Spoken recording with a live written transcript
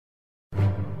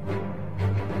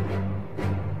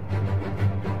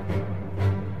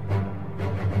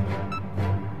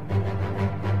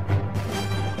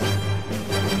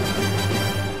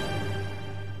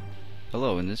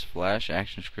Hello, in this Flash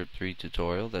ActionScript 3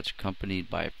 tutorial that's accompanied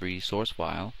by a free source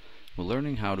file, we're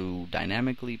learning how to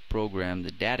dynamically program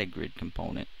the DataGrid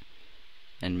component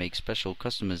and make special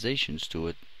customizations to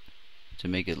it to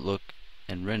make it look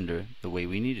and render the way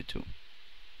we need it to.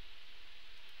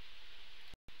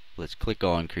 Let's click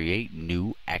on Create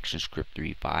New ActionScript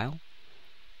 3 file,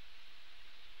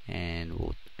 and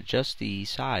we'll adjust the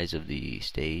size of the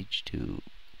stage to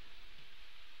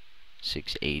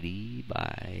 680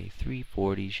 by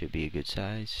 340 should be a good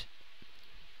size.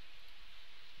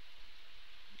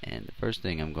 And the first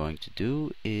thing I'm going to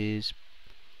do is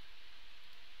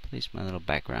place my little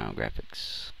background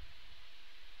graphics.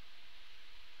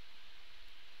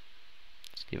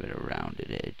 Let's give it a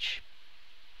rounded edge.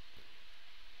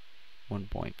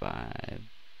 1.5.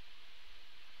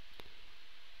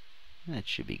 That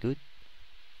should be good.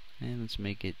 And let's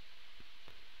make it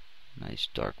nice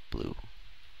dark blue.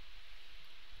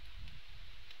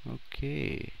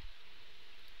 Okay.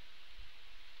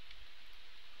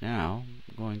 Now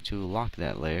I'm going to lock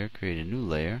that layer, create a new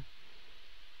layer,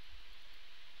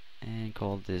 and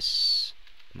call this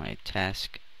my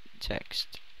task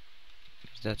text,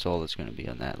 because that's all that's going to be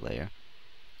on that layer.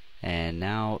 And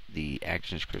now the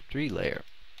ActionScript 3 layer,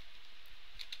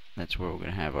 that's where we're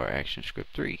going to have our ActionScript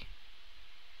 3.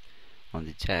 On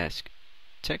the task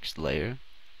text layer,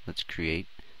 let's create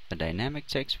a dynamic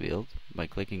text field by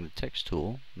clicking the text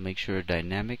tool. Make sure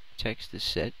dynamic text is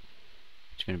set.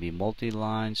 It's going to be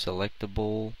multi-line,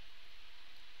 selectable,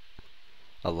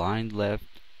 aligned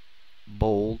left,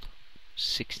 bold,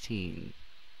 16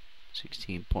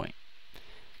 point.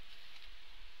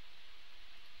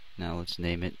 Now let's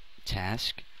name it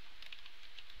task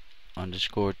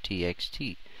underscore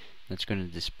txt. That's going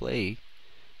to display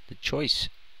the choice.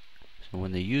 So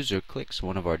when the user clicks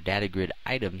one of our DataGrid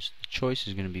items, the choice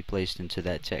is going to be placed into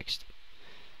that text,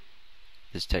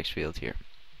 this text field here.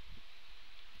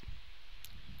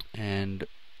 And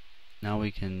now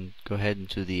we can go ahead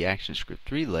into the ActionScript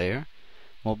 3 layer.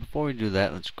 Well, before we do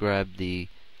that, let's grab the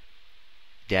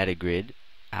DataGrid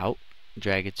out,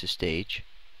 drag it to stage,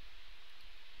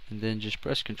 and then just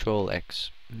press Ctrl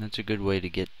X. And that's a good way to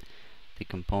get the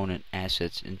component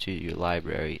assets into your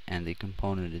library and the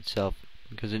component itself,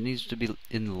 because it needs to be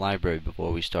in the library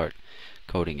before we start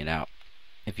coding it out.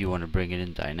 If you want to bring it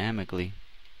in dynamically,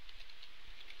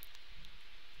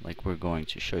 like we're going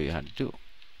to show you how to do,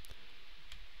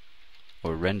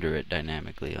 or render it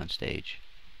dynamically on stage.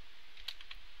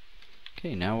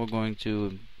 Okay, now we're going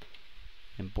to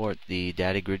import the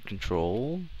DataGrid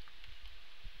control.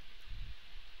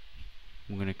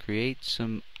 We're going to create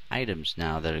some items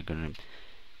now that are going to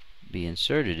be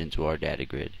inserted into our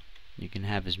DataGrid. You can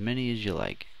have as many as you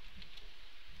like.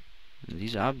 And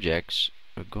these objects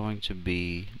are going to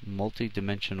be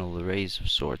multi-dimensional arrays of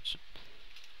sorts.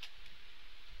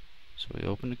 So we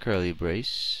open the curly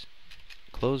brace,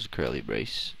 close the curly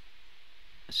brace,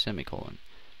 semicolon.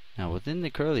 Now within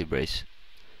the curly brace,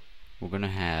 we're going to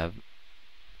have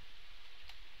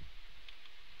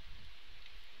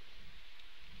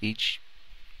each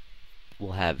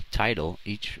will have title.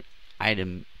 Each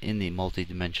item in the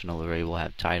multi-dimensional array will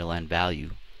have title and value,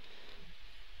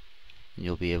 and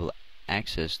you'll be able to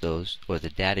access those, or the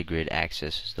DataGrid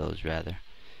accesses those rather.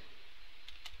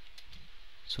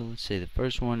 So let's say the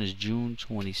first one is June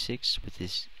 26th,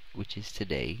 which is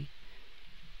today.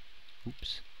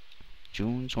 Oops.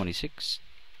 June 26th,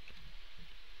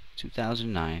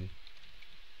 2009.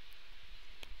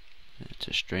 That's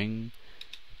a string.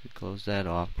 We close that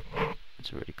off.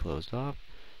 It's already closed off.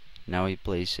 Now we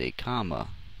place a comma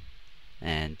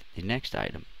and the next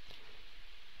item.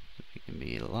 It can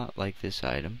be a lot like this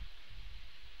item.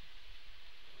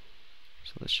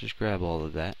 So let's just grab all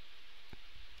of that.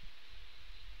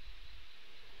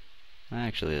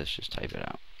 Actually, let's just type it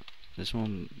out. This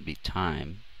one would be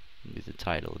time, would be the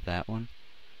title of that one,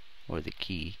 or the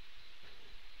key.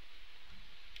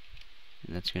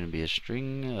 And that's going to be a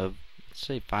string of, let's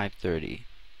say, 5:30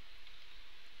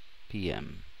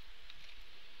 p.m.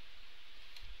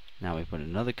 Now we put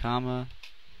another comma,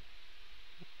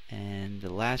 and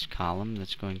the last column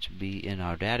that's going to be in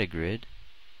our DataGrid,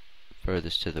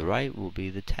 furthest to the right, will be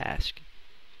the task.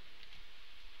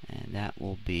 And that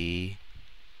will be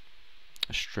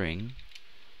a string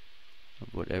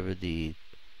of whatever the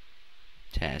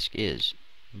task is.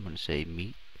 I'm going to say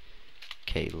meet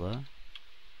Kayla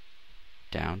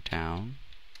downtown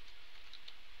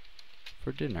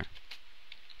for dinner.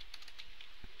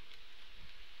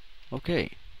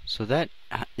 Okay, so that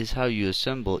is how you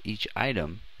assemble each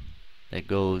item that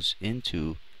goes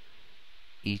into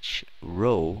each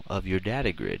row of your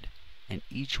DataGrid. And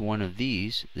each one of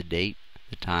these, the date,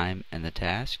 the time, and the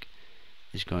task,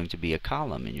 is going to be a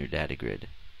column in your data grid.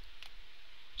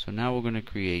 So now we're going to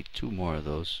create 2 more of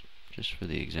those, just for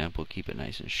the example. Keep it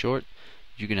nice and short.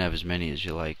 You can have as many as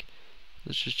you like.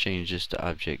 Let's just change this to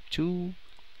object 2,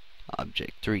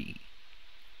 object 3.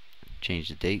 Change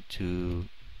the date to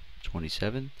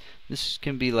 27. This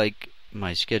can be like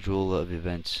my schedule of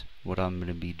events, what I'm going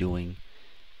to be doing,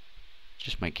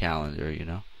 just my calendar, you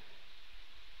know.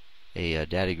 A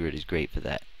data grid is great for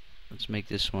that. Let's make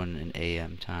this one an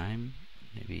AM time,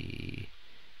 maybe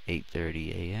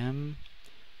 8:30 AM.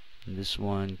 And this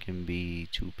one can be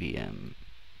 2 PM.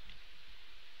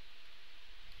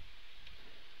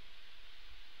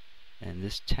 And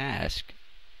this task,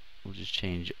 we'll just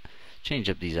change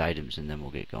up these items and then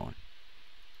we'll get going.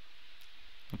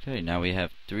 Okay, now we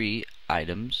have 3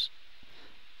 items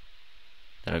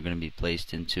that are going to be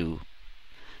placed into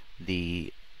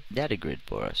the data grid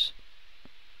for us.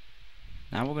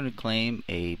 Now we're going to claim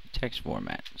a text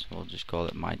format, so we'll just call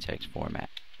it my text format.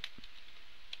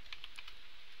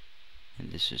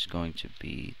 And this is going to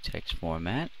be text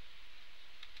format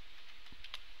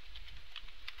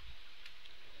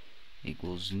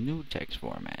equals new text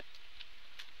format.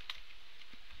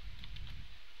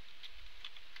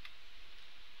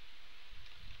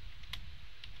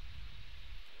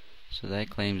 So that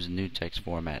claims a new text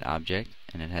format object,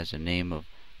 and it has a name of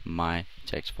my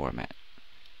text format.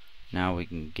 Now we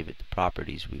can give it the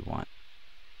properties we want.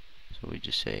 So we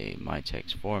just say my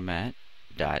text format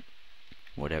dot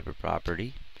whatever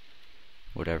property,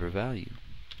 whatever value,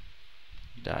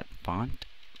 dot font.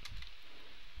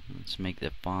 Let's make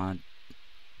the font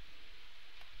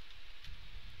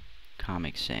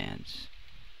Comic Sans.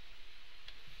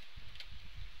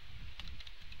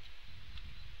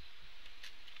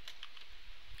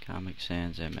 Comic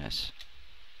Sans MS.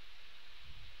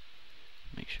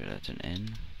 Make sure that's an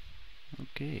N.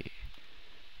 Okay.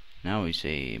 Now we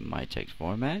say my text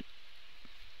format.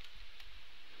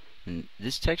 And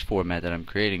this text format that I'm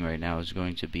creating right now is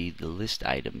going to be the list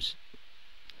items.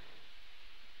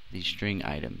 These string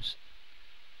items.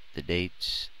 The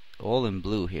dates, all in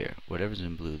blue here. Whatever's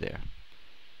in blue there.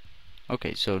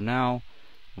 Okay, so now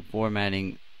we're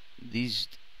formatting these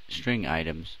string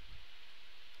items.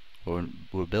 Or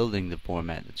we're building the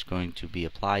format that's going to be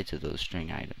applied to those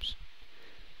string items,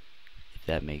 if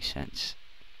that makes sense.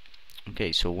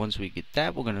 Okay, so once we get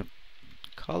that, we're going to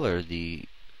color the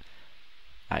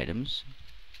items.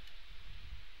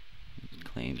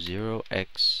 Claim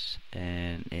 0x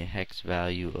and a hex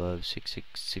value of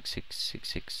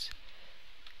 666666,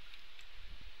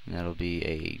 and that'll be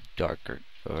a darker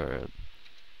or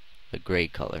a gray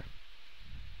color,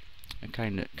 a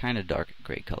kind of dark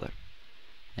gray color.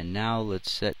 And now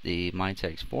let's set the my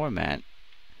text format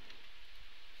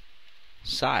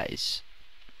size.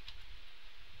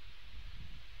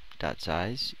 Dot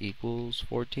size equals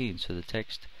 14. So the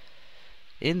text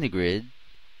in the grid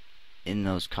in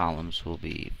those columns will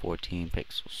be 14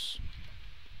 pixels.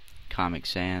 Comic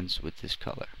Sans with this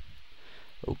color.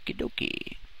 Okie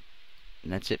dokie.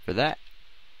 And that's it for that.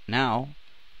 Now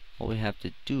all we have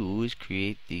to do is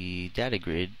create the data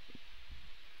grid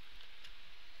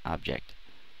object.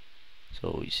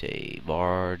 So we say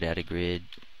var data grid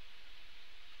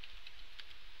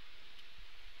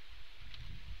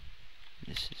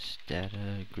this is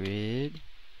data grid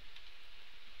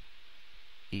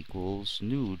equals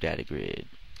new data grid.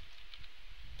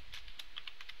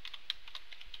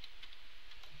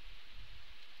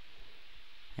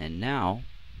 And now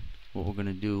what we're going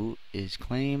to do is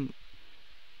claim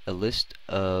a list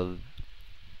of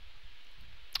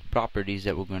properties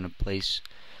that we're going to place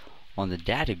on the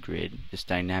data grid, this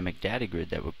dynamic data grid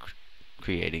that we're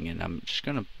creating, and I'm just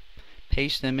going to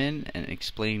paste them in and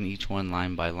explain each one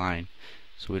line by line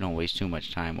so we don't waste too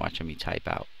much time watching me type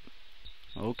out.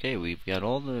 Okay, we've got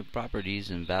all the properties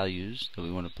and values that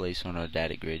we want to place on our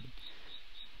data grid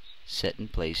set in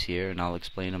place here, and I'll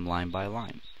explain them line by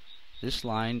line. This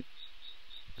line,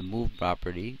 the move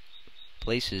property,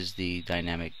 places the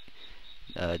dynamic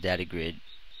data grid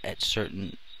at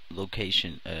certain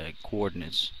location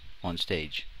coordinates on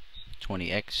stage,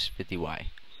 20x, 50y.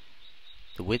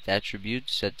 The width attribute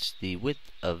sets the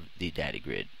width of the data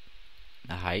grid.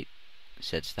 The height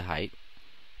sets the height.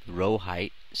 The row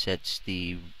height sets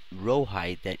the row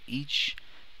height that each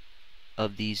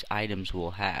of these items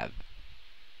will have.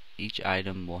 Each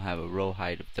item will have a row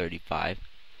height of 35.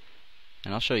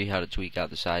 And I'll show you how to tweak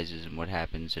out the sizes and what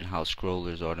happens and how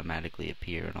scrollers automatically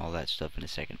appear and all that stuff in a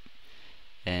second.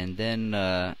 And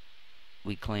then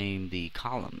we claim the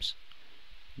columns,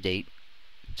 date,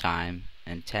 time,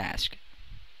 and task,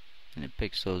 and it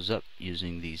picks those up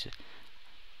using these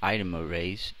item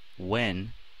arrays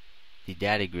when the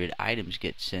DataGrid items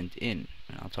get sent in,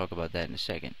 and I'll talk about that in a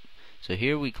second. So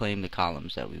here we claim the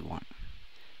columns that we want,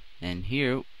 and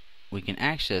here we can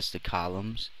access the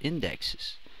columns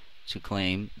indexes to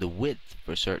claim the width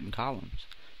for certain columns.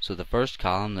 So the first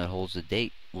column that holds the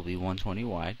date will be 120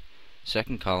 wide.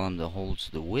 Second column that holds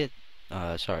the width,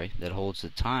 that holds the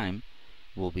time,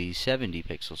 will be 70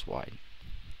 pixels wide.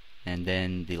 And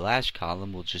then the last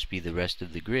column will just be the rest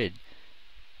of the grid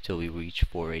till we reach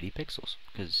 480 pixels,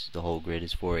 because the whole grid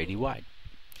is 480 wide.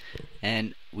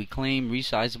 And we claim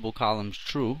resizable columns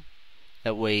true.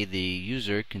 That way the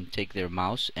user can take their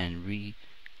mouse and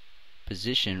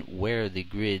reposition where the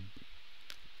grid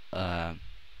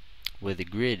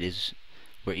is,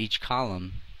 where each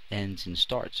column ends and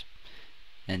starts.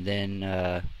 And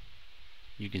then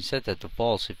you can set that to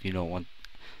false if you don't want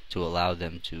to allow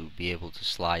them to be able to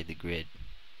slide the grid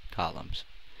columns.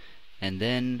 And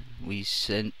then we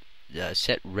set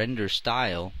render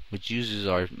style, which uses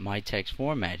our myText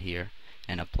format here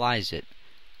and applies it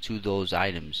to those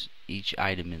items, each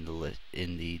item in the list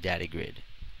in the data grid.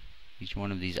 Each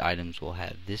one of these items will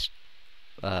have this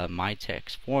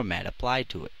myText format applied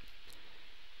to it,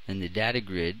 and the data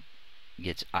grid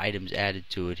gets items added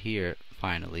to it here.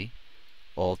 Finally,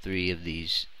 all three of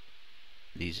these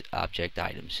object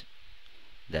items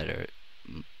that are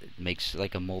makes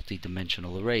like a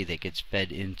multi-dimensional array that gets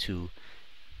fed into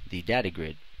the data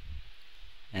grid.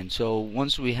 And so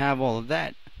once we have all of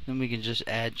that, then we can just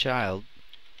add child,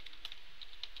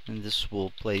 and this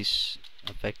will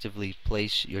effectively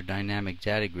place your dynamic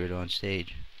data grid on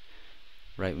stage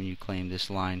right when you claim this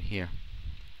line here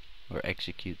or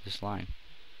execute this line.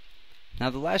 Now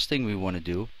the last thing we want to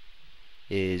do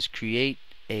is create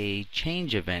a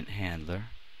change event handler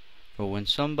for when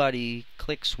somebody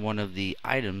clicks one of the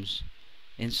items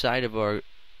inside of our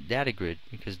data grid,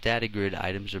 because data grid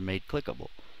items are made clickable.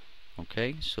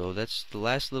 Okay, so that's the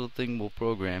last little thing we'll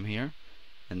program here,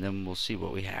 and then we'll see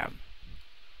what we have.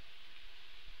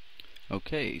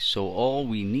 Okay, so all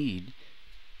we need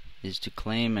is to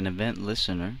claim an event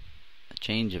listener, a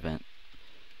change event.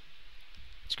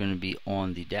 It's going to be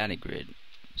on the data grid.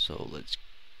 So let's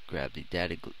grab the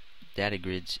data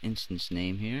grid's instance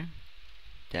name here,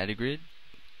 DataGrid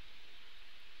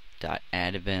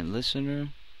 .add event listener,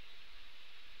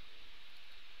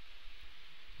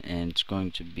 and it's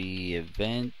going to be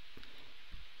event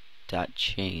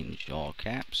 .change, all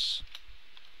caps,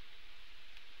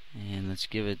 and let's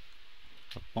give it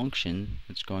a function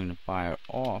that's going to fire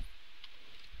off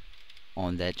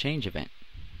on that change event.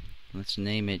 Let's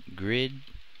name it grid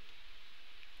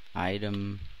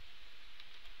item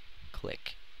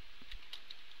click.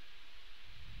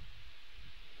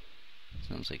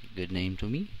 Sounds like a good name to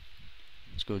me.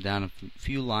 Let's go down a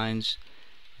few lines,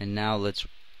 and now let's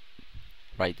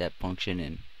write that function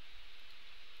in.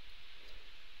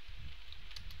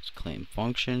 Let's claim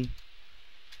function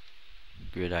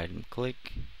grid item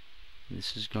click.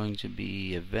 This is going to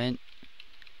be event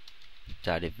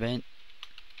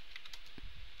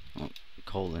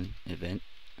colon event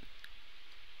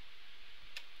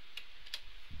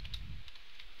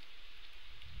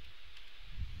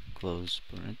close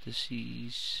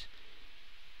parentheses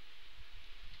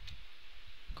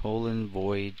colon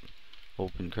void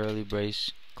open curly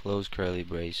brace close curly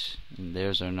brace, and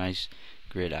there's our nice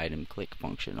grid item click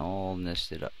function all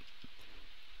nested up.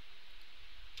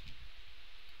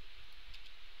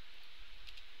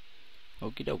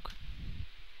 Okie doke.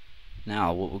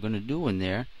 Now what we're going to do in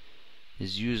there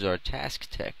is use our task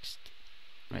text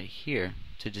right here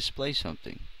to display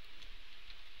something.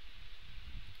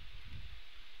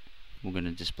 We're going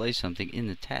to display something in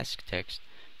the task text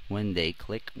when they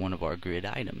click one of our grid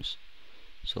items.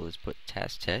 So let's put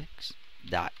task text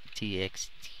dot txt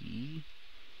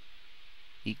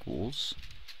equals,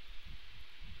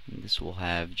 and this will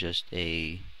have just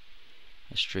a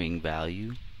string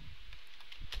value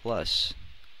plus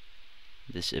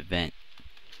this event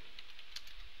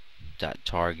dot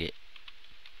target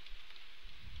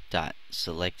dot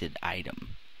selected item.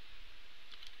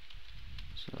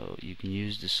 So you can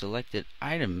use the selected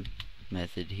item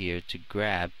method here to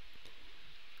grab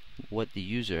what the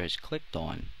user has clicked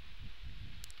on,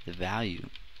 the value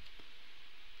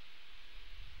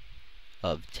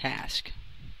of task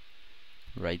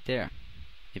right there.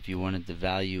 If you wanted the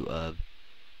value of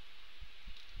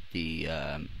the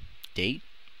date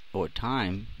or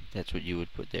time, that's what you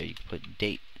would put there. You could put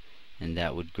date, and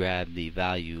that would grab the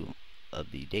value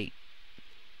of the date.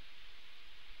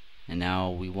 And now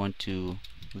we want to,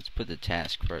 let's put the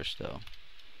task first though.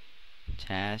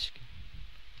 Task.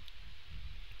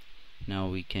 Now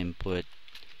we can put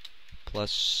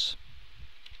plus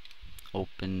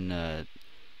open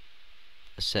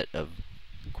a set of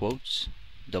quotes,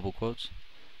 double quotes,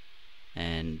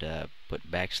 and put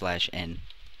 \n,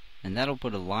 and that'll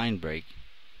put a line break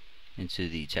into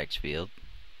the text field.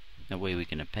 That way we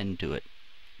can append to it,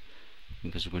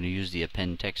 because we're going to use the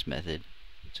append text method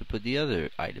to put the other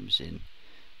items in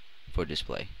for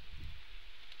display.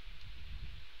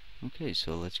 Okay,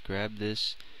 so let's grab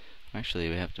this. Actually,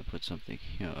 we have to put something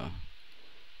here.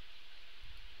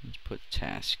 Let's put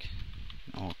task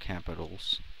in all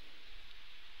capitals.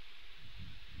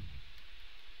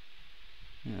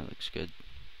 Yeah, looks good.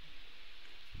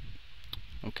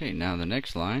 Okay, now the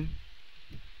next line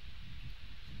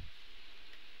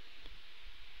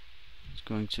is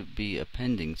going to be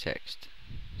appending text.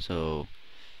 So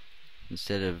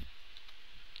instead of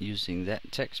using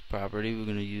that text property, we're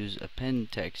going to use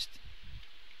append text,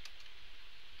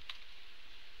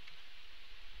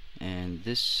 and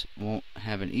this won't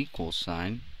have an equal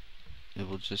sign. It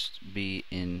will just be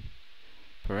in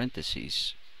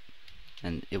parentheses,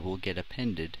 and it will get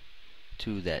appended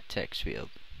to that text field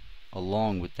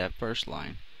along with that first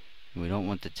line. And we don't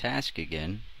want the task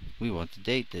again, we want the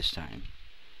date this time.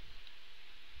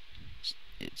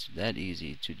 It's that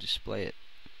easy to display it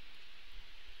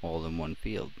all in one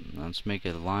field. Now let's make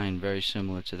a line very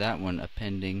similar to that one,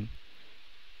 appending.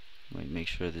 Let me make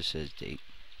sure this says date,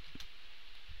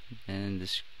 and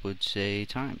this would say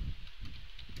time.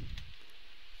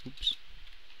 Oops.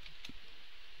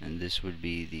 And this would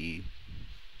be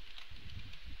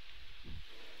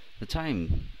the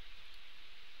time.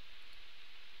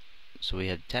 So we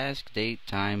have task, date,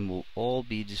 time will all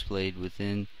be displayed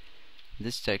within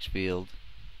this text field,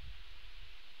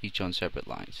 each on separate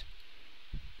lines,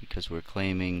 because we're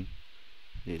claiming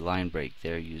the line break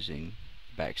there using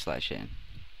 \n.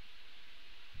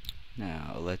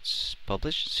 Now let's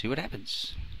publish and see what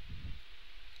happens.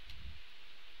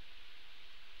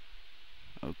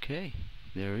 Okay,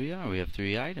 there we are. We have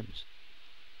 3 items.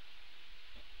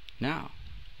 Now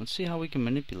let's see how we can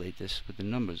manipulate this with the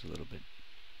numbers a little bit.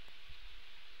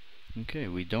 Okay,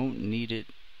 we don't need it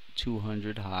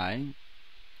 200 high.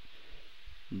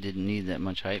 Didn't need that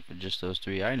much height for just those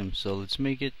 3 items, so let's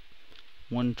make it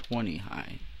 120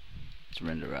 high. Let's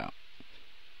render out.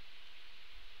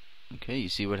 Okay, you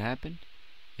see what happened?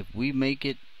 If we make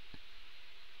it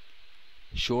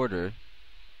shorter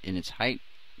in its height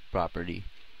property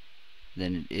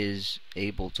than it is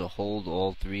able to hold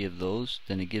all 3 of those,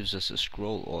 then it gives us a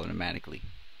scroll automatically,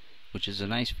 which is a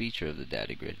nice feature of the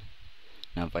DataGrid.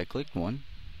 Now if I click one,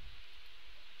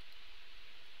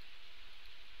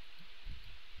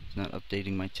 it's not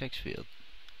updating my text field.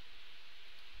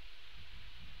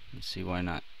 Let's see why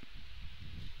not.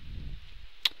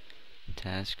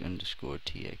 Task underscore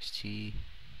txt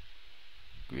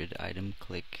grid item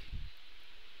click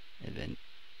event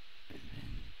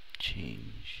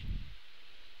change.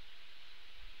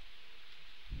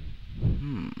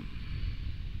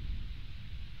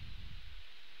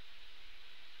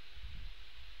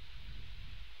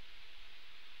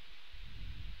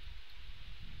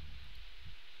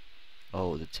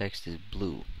 Oh, the text is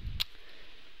blue.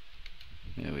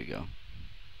 There we go.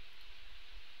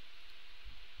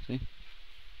 See?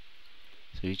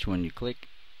 So each one you click,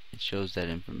 it shows that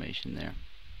information there.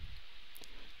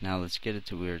 Now let's get it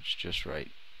to where it's just right.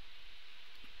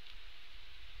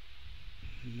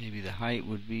 Maybe the height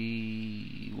would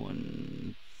be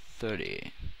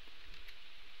 130.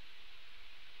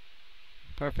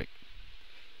 Perfect.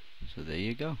 So there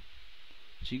you go.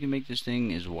 So you can make this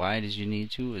thing as wide as you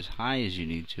need to, as high as you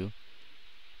need to,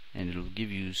 and it'll give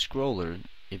you scroller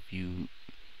if you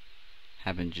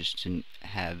happen just to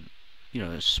have,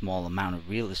 a small amount of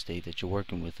real estate that you're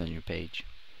working with on your page.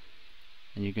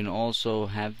 And you can also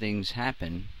have things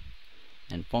happen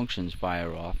and functions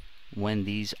fire off when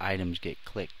these items get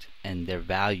clicked, and their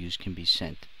values can be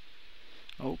sent.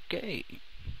 Okay,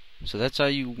 so that's how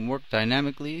you can work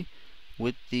dynamically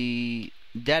with the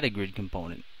DataGrid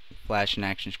component, Flash and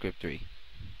ActionScript 3.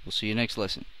 We'll see you next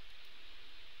lesson.